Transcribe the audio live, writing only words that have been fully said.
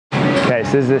Okay,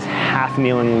 so this is this half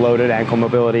kneeling loaded ankle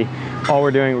mobility. All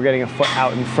we're doing, we're getting a foot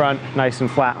out in front, nice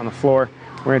and flat on the floor.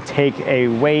 We're gonna take a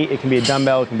weight, it can be a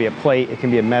dumbbell, it can be a plate, it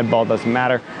can be a med ball, doesn't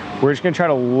matter. We're just gonna try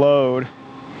to load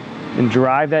and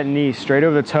drive that knee straight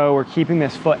over the toe. We're keeping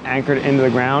this foot anchored into the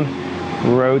ground,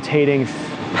 rotating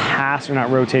past, or not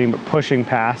rotating, but pushing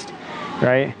past,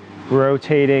 right?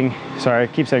 Rotating, sorry, I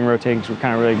keep saying rotating because we're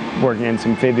kind of really working in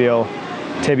some tibia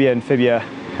and fibia,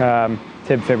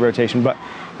 tib-fib rotation, but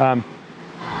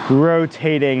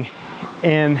rotating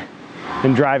in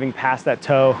and driving past that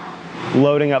toe,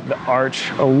 loading up the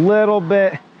arch a little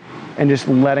bit, and just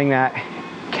letting that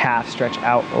calf stretch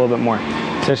out a little bit more.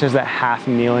 So it's just that half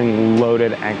kneeling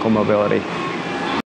loaded ankle mobility.